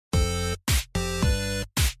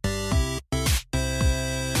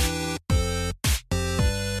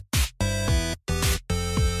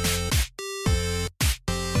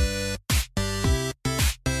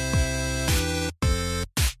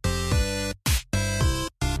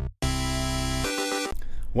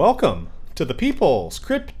Welcome to the People's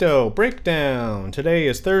Crypto Breakdown. Today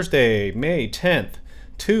is Thursday, May 10th,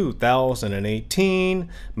 2018.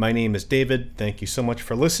 My name is David. Thank you so much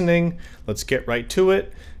for listening. Let's get right to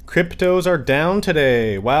it. Cryptos are down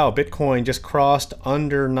today. Wow, Bitcoin just crossed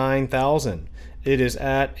under 9,000. It is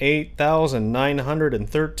at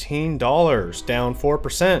 $8,913, down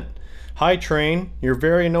 4%. Hi Train, you're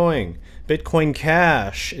very annoying. Bitcoin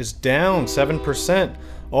Cash is down 7%.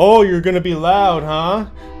 Oh, you're gonna be loud, huh?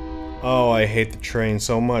 Oh, I hate the train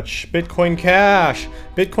so much. Bitcoin Cash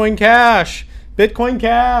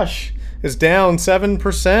is down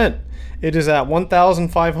 7%. It is at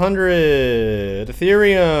 1,500.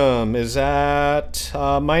 Ethereum is at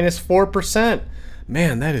minus 4%.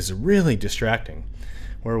 Man, that is really distracting.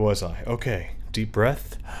 Where was I? Okay, deep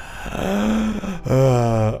breath.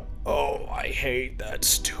 Oh, I hate that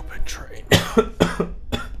stupid train.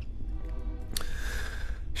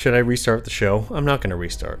 Should I restart the show? I'm not going to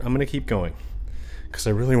restart. I'm going to keep going because I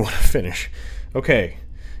really want to finish. Okay,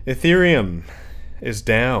 Ethereum is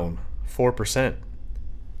down 4%.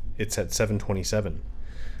 It's at 727.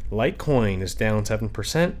 Litecoin is down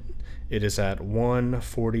 7%. It is at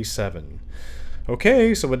 147.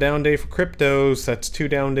 Okay, so a down day for cryptos. That's 2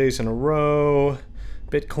 down days in a row.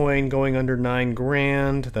 Bitcoin going under 9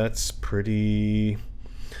 grand. That's pretty,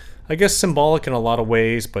 I guess, symbolic in a lot of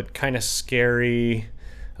ways, but kind of scary.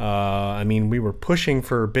 We were pushing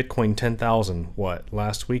for Bitcoin 10,000,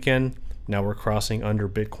 last weekend? Now we're crossing under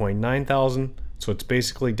Bitcoin 9,000. So it's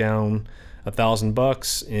basically down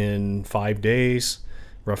 $1,000 in 5 days,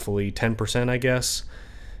 roughly 10%, I guess.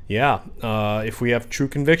 Yeah, if we have true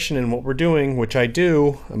conviction in what we're doing, which I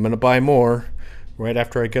do, I'm going to buy more right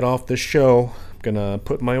after I get off this show. I'm going to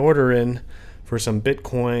put my order in for some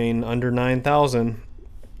Bitcoin under 9,000.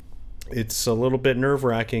 It's a little bit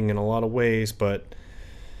nerve-wracking in a lot of ways, but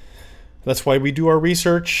that's why we do our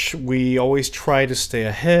research. We always try to stay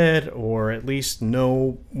ahead or at least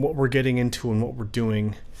know what we're getting into and what we're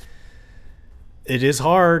doing. It is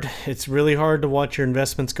hard. It's really hard to watch your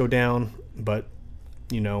investments go down, but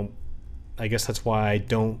I guess that's why I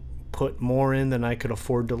don't put more in than I could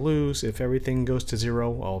afford to lose. If everything goes to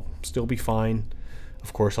zero, I'll still be fine.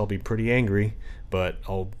 Of course, I'll be pretty angry, but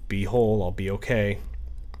I'll be whole. I'll be okay.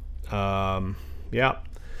 Yeah,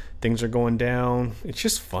 things are going down. It's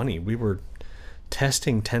just funny. We were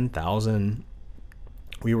testing 10,000.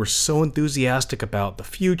 We were so enthusiastic about the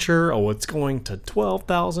future. Oh, it's going to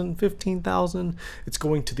 12,000, 15,000. It's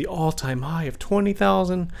going to the all-time high of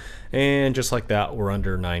 20,000. And just like that, we're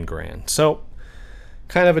under 9 grand. So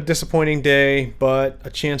kind of a disappointing day, but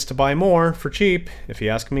a chance to buy more for cheap, if you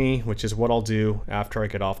ask me, which is what I'll do after I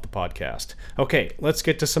get off the podcast. Okay, let's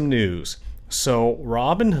get to some news. So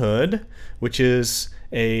Robinhood, which has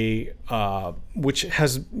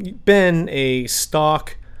been a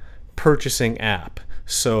stock purchasing app.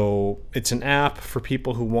 So it's an app for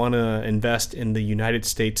people who want to invest in the United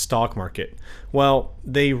States stock market. Well,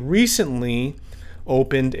 they recently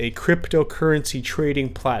opened a cryptocurrency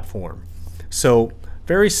trading platform. So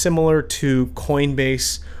very similar to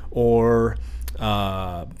Coinbase or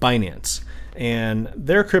Binance. And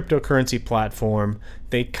their cryptocurrency platform,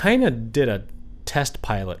 they kind of did a test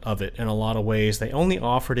pilot of it in a lot of ways. They only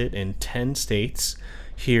offered it in 10 states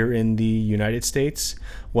here in the United States.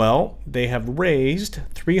 Well, they have raised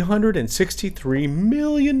 $363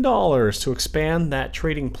 million to expand that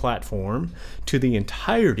trading platform to the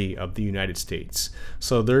entirety of the United States.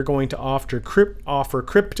 So they're going to offer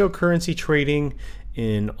cryptocurrency trading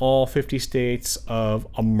in all 50 states of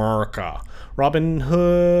America.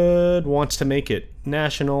 Robinhood wants to make it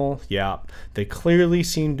national. Yeah, they clearly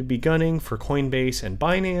seem to be gunning for Coinbase and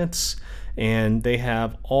Binance, and they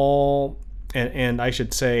have all, and I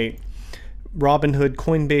should say, Robinhood,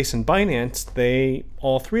 Coinbase, and Binance,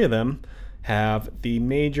 all three of them have the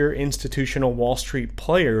major institutional Wall Street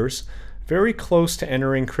players very close to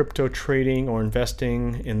entering crypto trading or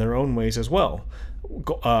investing in their own ways as well.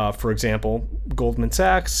 For example, Goldman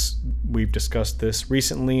Sachs, we've discussed this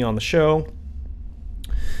recently on the show.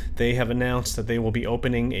 They have announced that they will be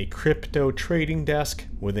opening a crypto trading desk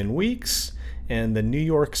within weeks, and the New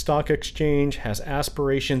York Stock Exchange has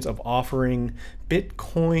aspirations of offering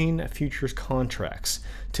Bitcoin futures contracts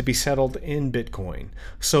to be settled in Bitcoin.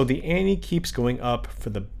 So the ante keeps going up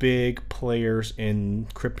for the big players in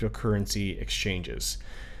cryptocurrency exchanges.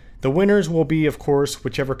 The winners will be, of course,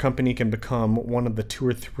 whichever company can become one of the 2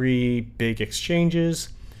 or 3 big exchanges.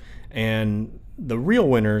 And the real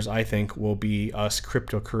winners, I think, will be us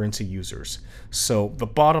cryptocurrency users. So the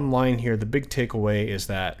bottom line here, the big takeaway is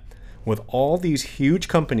that with all these huge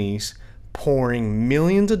companies pouring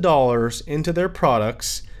millions of dollars into their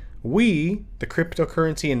products, We, the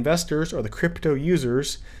cryptocurrency investors or the crypto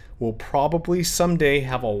users, will probably someday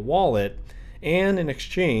have a wallet and an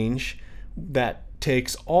exchange that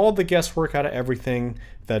takes all the guesswork out of everything,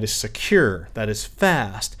 that is secure, that is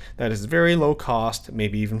fast, that is very low cost,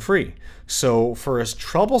 maybe even free. So, for as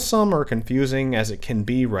troublesome or confusing as it can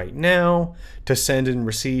be right now to send and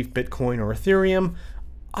receive Bitcoin or Ethereum,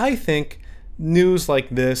 I think news like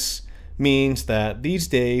this means that these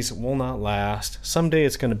days will not last. Someday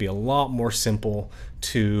it's going to be a lot more simple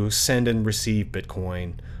to send and receive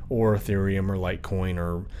Bitcoin or Ethereum or Litecoin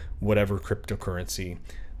or whatever cryptocurrency.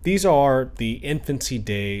 These are the infancy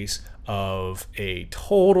days of a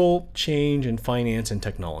total change in finance and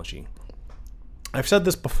technology. I've said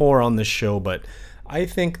this before on this show, but I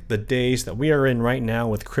think the days that we are in right now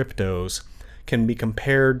with cryptos can be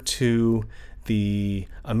compared to the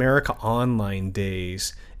America Online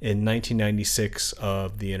days in 1996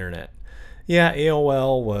 of the internet. Yeah,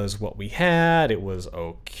 AOL was what we had. It was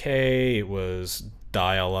okay. It was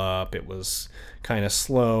dial-up. It was kind of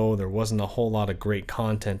slow. There wasn't a whole lot of great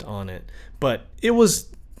content on it, but it was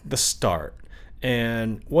the start.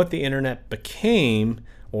 And what the internet became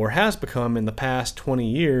or has become in the past 20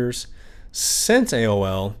 years since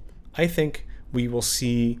AOL, I think we will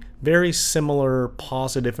see very similar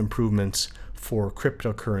positive improvements for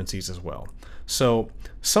cryptocurrencies as well. So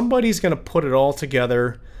somebody's going to put it all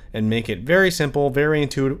together and make it very simple, very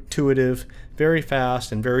intuitive, very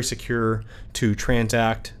fast, and very secure to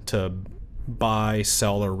transact, to buy,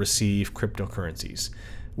 sell, or receive cryptocurrencies.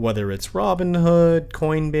 Whether it's Robinhood,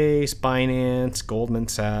 Coinbase, Binance, Goldman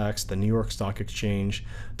Sachs, the New York Stock Exchange,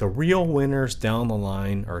 the real winners down the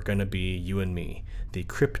line are going to be you and me, the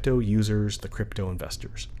crypto users, the crypto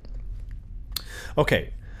investors.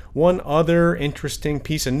 Okay, one other interesting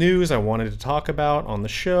piece of news I wanted to talk about on the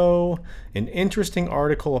show. An interesting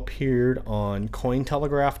article appeared on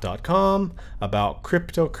Cointelegraph.com about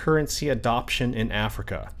cryptocurrency adoption in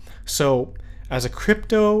Africa. So, as a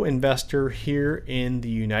crypto investor here in the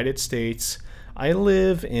United States, I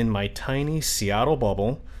live in my tiny Seattle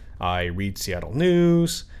bubble. I read Seattle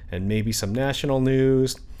news and maybe some national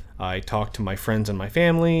news. I talk to my friends and my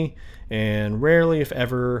family, and rarely, if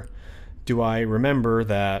ever, do I remember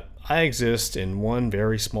that I exist in one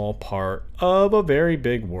very small part of a very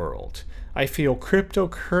big world. I feel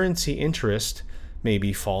cryptocurrency interest may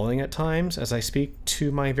be falling at times as I speak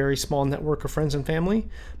to my very small network of friends and family,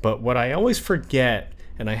 but what I always forget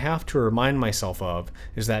and I have to remind myself of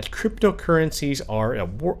is that cryptocurrencies are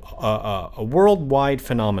a worldwide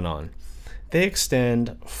phenomenon. They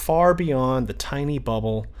extend far beyond the tiny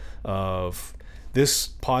bubble of this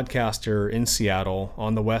podcaster in Seattle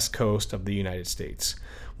on the west coast of the United States.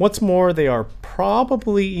 What's more, they are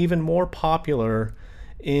probably even more popular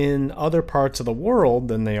in other parts of the world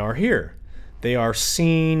than they are here. They are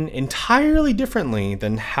seen entirely differently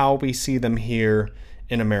than how we see them here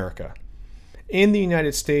in America. In the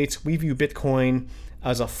United States, we view Bitcoin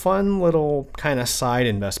as a fun little kind of side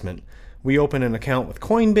investment. We open an account with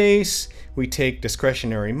Coinbase, we take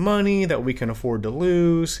discretionary money that we can afford to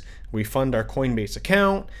lose, we fund our Coinbase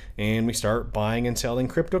account, and we start buying and selling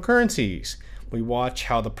cryptocurrencies. We watch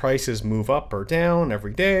how the prices move up or down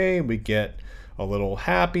every day. We get a little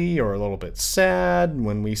happy or a little bit sad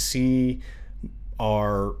when we see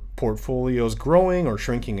our portfolios growing or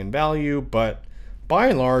shrinking in value, but by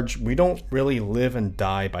and large, we don't really live and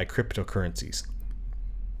die by cryptocurrencies.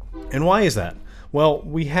 And why is that? Well,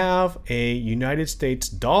 we have a United States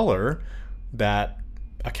dollar that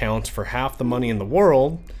accounts for half the money in the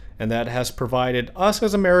world, and that has provided us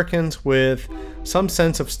as Americans with some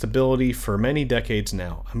sense of stability for many decades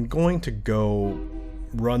now. I'm going to go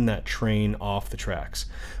run that train off the tracks.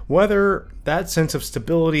 Whether that sense of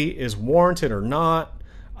stability is warranted or not,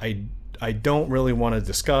 I don't really want to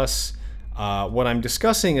discuss. What I'm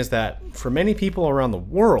discussing is that for many people around the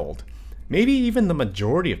world, maybe even the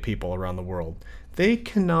majority of people around the world, they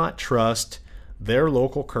cannot trust their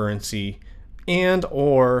local currency and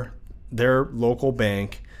or their local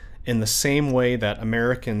bank in the same way that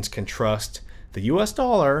Americans can trust the US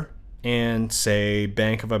dollar and, say,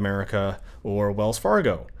 Bank of America or Wells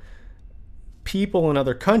Fargo. People in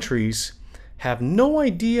other countries have no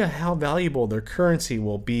idea how valuable their currency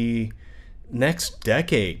will be next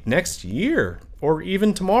decade, next year, or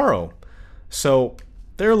even tomorrow. So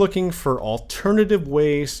they're looking for alternative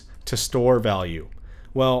ways to store value.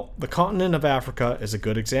 Well, the continent of Africa is a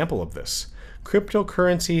good example of this.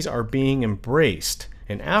 Cryptocurrencies are being embraced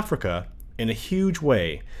in Africa in a huge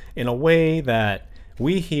way, in a way that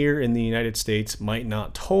we here in the United States might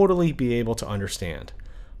not totally be able to understand.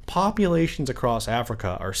 Populations across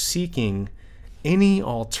Africa are seeking any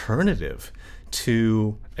alternative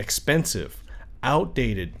to expensive,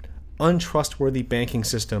 outdated, untrustworthy banking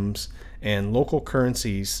systems and local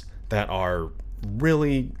currencies that are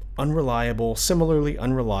really unreliable, similarly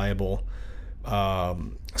unreliable,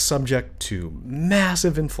 subject to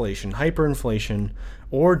massive inflation, hyperinflation,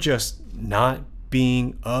 or just not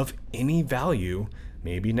being of any value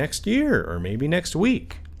maybe next year or maybe next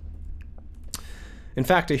week. In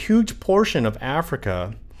fact, a huge portion of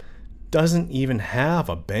Africa doesn't even have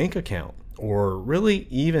a bank account or really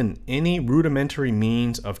even any rudimentary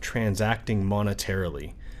means of transacting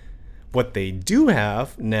monetarily. What they do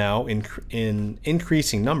have now in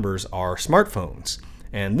increasing numbers are smartphones,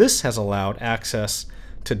 and this has allowed access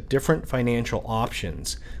to different financial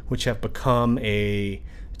options, which have become a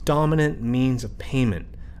dominant means of payment,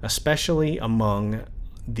 especially among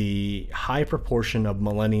the high proportion of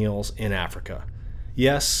millennials in Africa.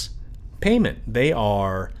 Yes, payment. They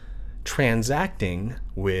are transacting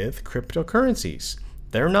with cryptocurrencies.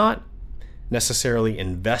 They're not necessarily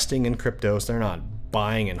investing in cryptos. They're not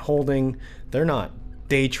buying and holding. They're not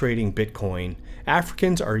day trading Bitcoin.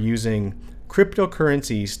 Africans are using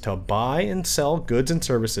cryptocurrencies to buy and sell goods and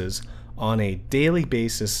services on a daily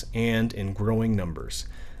basis and in growing numbers.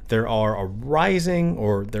 There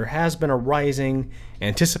has been a rising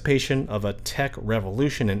anticipation of a tech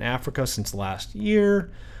revolution in Africa since last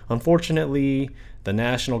year. Unfortunately, the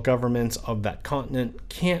national governments of that continent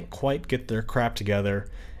can't quite get their crap together,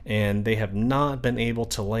 and they have not been able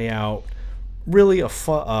to lay out really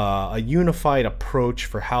a unified approach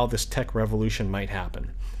for how this tech revolution might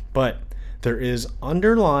happen. But there is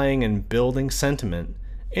underlying and building sentiment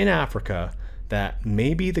in Africa that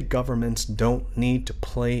maybe the governments don't need to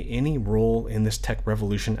play any role in this tech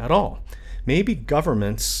revolution at all. Maybe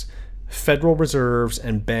governments, federal reserves,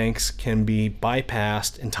 and banks can be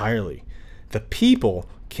bypassed entirely. The people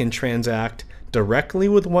can transact directly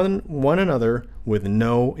with one another with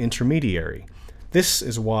no intermediary. This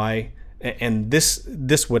is why, and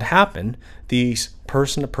this would happen, these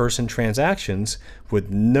person-to-person transactions with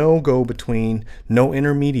no go-between, no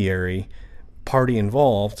intermediary party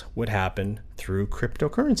involved would happen through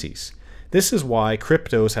cryptocurrencies. This is why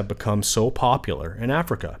cryptos have become so popular in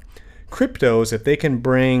Africa. Cryptos, if they can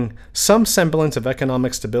bring some semblance of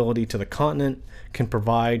economic stability to the continent, can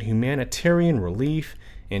provide humanitarian relief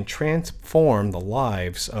and transform the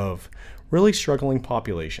lives of really struggling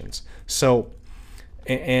populations. So,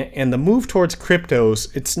 and the move towards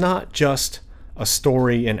cryptos, it's not just a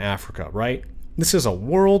story in Africa, right? This is a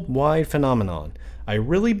worldwide phenomenon. I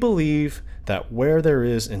really believe that where there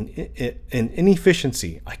is an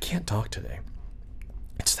inefficiency, I can't talk today.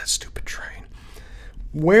 It's that stupid train.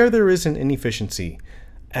 Where there is an inefficiency,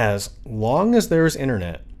 as long as there is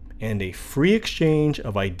internet and a free exchange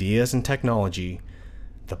of ideas and technology,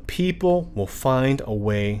 the people will find a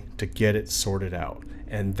way to get it sorted out.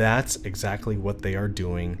 And that's exactly what they are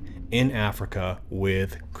doing in Africa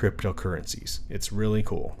with cryptocurrencies. It's really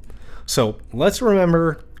cool. So let's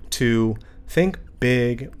remember to think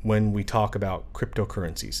big when we talk about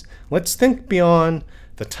cryptocurrencies. Let's think beyond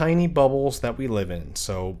the tiny bubbles that we live in.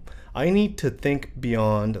 So I need to think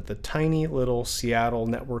beyond the tiny little Seattle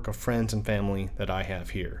network of friends and family that I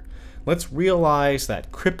have here. Let's realize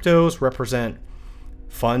that cryptos represent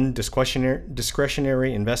fun,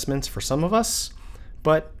 discretionary investments for some of us,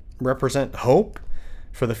 but represent hope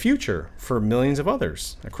for the future for millions of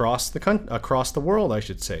others across the world, I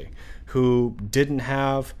should say, who didn't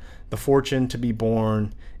have the fortune to be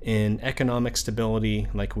born in economic stability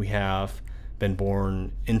like we have been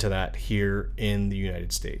born into that here in the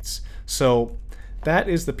United States. So that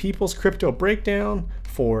is the People's Crypto Breakdown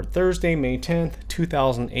for Thursday, May 10th,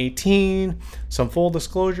 2018. Some full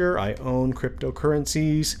disclosure, I own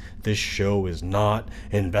cryptocurrencies. This show is not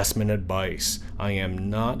investment advice. I am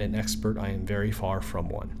not an expert. I am very far from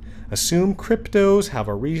one. Assume cryptos have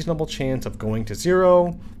a reasonable chance of going to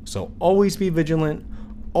zero, so always be vigilant,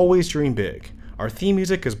 always dream big. Our theme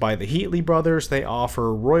music is by the Heatley Brothers. They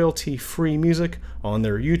offer royalty-free music on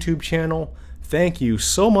their YouTube channel. Thank you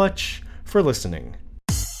so much for listening.